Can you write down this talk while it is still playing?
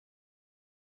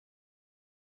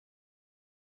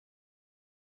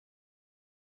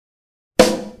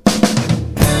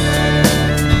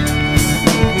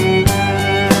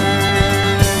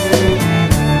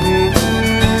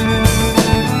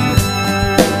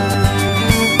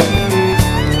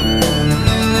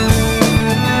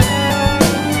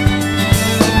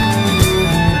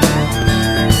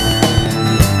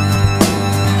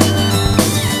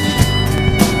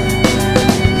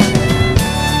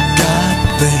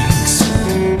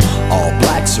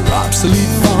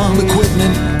obsolete farm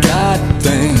equipment. God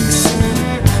thinks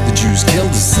the Jews killed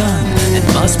his son and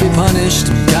must be punished.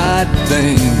 God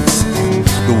thinks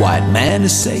the white man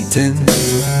is Satan.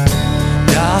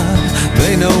 God,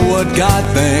 they know what God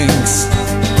thinks.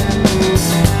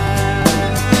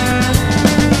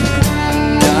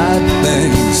 God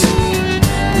thinks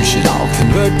we should all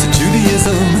convert to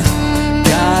Judaism.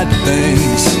 God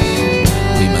thinks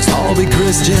we must all be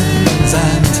Christians.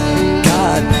 And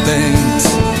God thinks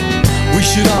we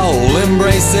should all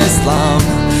embrace Islam.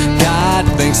 God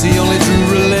thinks the only true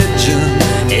religion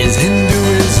is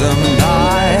Hinduism.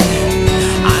 And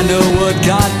I know what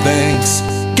God thinks.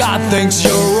 God thinks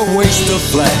you're a waste of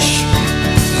flesh.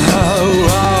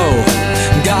 Oh,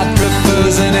 God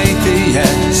prefers an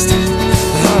atheist.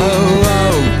 Oh,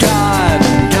 God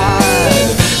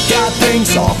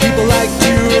thinks all people like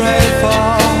you are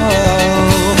hateful.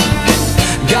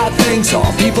 God thinks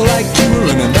all people like you are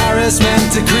an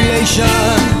embarrassment to creation.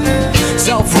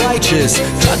 Self-righteous,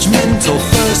 judgmental,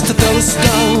 first to throw a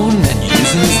stone, and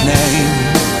using his name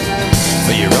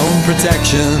for your own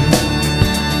protection.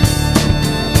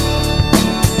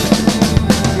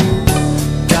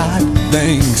 God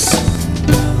thinks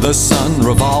the sun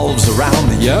revolves around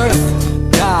the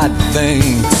earth. God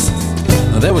thinks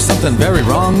there was something very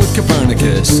wrong with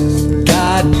Copernicus.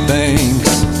 God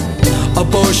thinks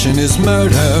abortion is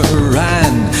murder.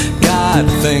 And God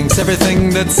thinks everything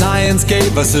that science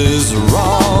gave us is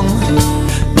wrong.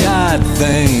 God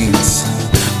thinks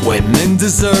women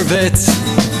deserve it.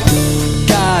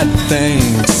 God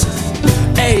thinks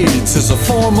AIDS is a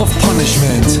form of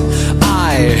punishment.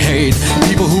 I hate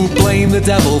people who blame the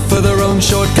devil for their own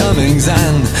shortcomings.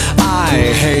 And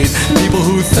I hate people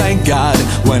who thank God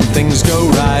when things go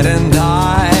right. And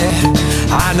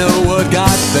I know what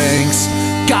God thinks.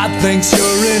 God thinks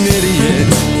you're an idiot.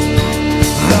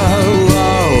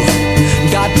 Oh,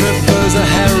 God prefers a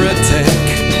heretic.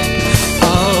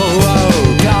 Oh,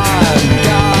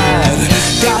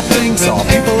 God thinks all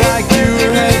people like you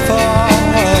are hateful.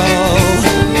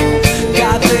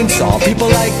 God thinks all people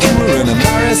like you are an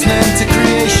embarrassment to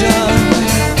creation.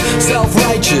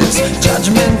 Self-righteous,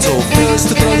 judgmental, first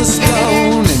to throw the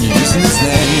stone, and you're using his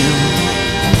name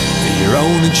for your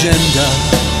own agenda.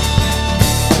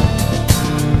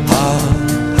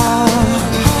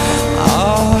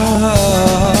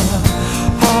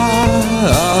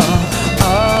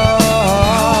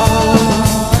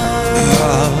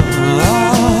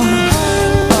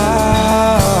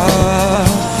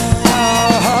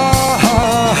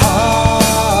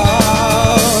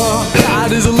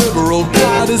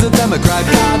 Democrat,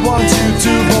 God wants you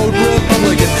to vote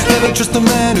Republican. Never trust a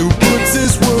man who puts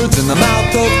his words in the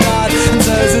mouth of God and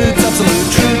says it's absolute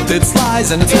truth. It's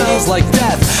lies and it smells like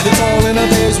death. It's all in a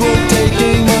day's work,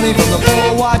 taking money from the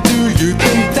poor. Why do you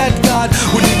think that God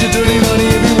would need your dirty money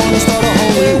if you want to start a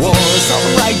holy war?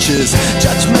 Self-righteous,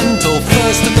 judgmental,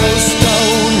 first to throw a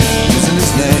stone, using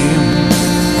his name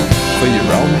for your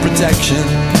own protection.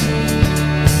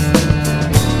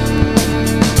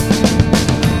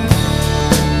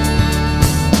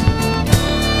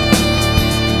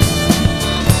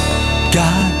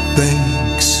 God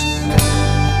thinks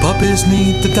puppies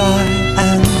need to die,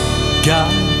 and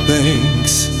God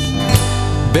thinks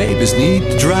babies need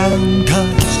to drown,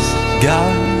 'cause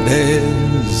God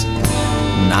is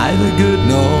neither good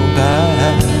nor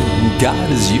bad.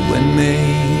 God is you and me.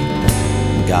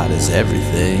 God is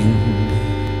everything.